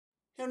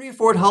Henry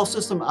Ford Health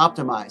System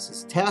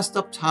optimizes tasked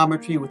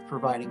optometry with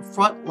providing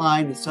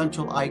frontline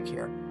essential eye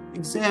care,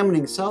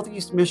 examining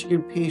Southeast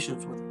Michigan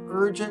patients with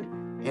urgent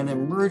and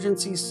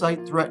emergency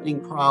sight-threatening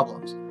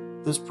problems.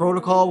 This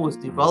protocol was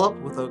developed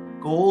with a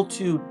goal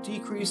to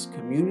decrease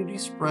community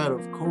spread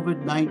of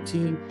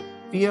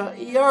COVID-19 via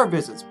ER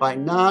visits by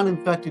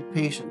non-infected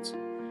patients,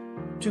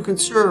 to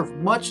conserve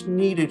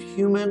much-needed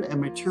human and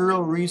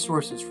material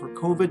resources for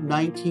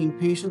COVID-19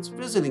 patients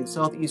visiting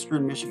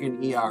Southeastern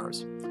Michigan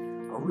ERs.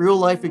 A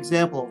real-life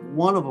example of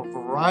one of a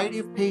variety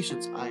of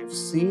patients I have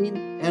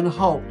seen and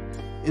helped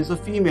is a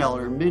female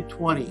in her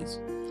mid-20s.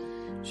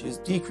 She has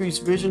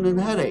decreased vision and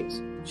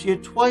headaches. She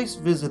had twice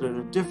visited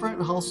a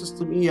different health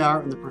system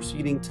ER in the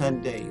preceding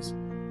 10 days.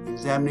 The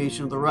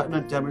examination of the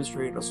retina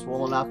demonstrated a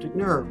swollen optic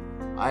nerve.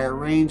 I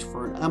arranged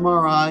for an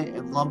MRI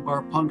and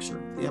lumbar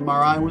puncture. The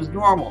MRI was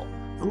normal.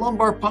 The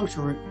lumbar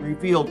puncture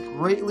revealed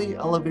greatly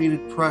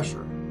elevated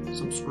pressure.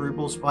 Some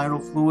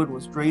cerebrospinal fluid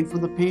was drained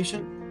from the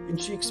patient, and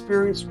she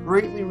experienced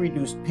greatly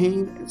reduced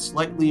pain and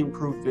slightly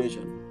improved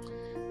vision.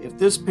 If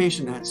this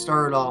patient had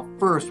started off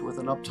first with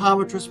an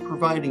optometrist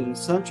providing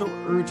essential,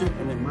 urgent,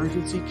 and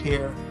emergency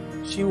care,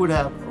 she would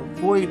have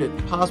avoided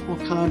possible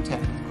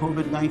contact with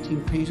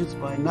COVID-19 patients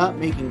by not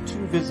making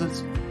 2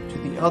 visits to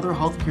the other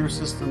healthcare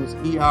system's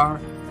ER,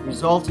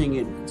 resulting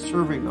in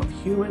conserving of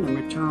human and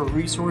material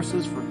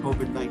resources for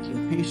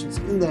COVID-19 patients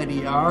in that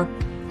ER,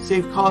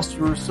 save costs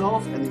to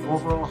herself and the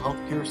overall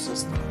healthcare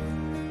system.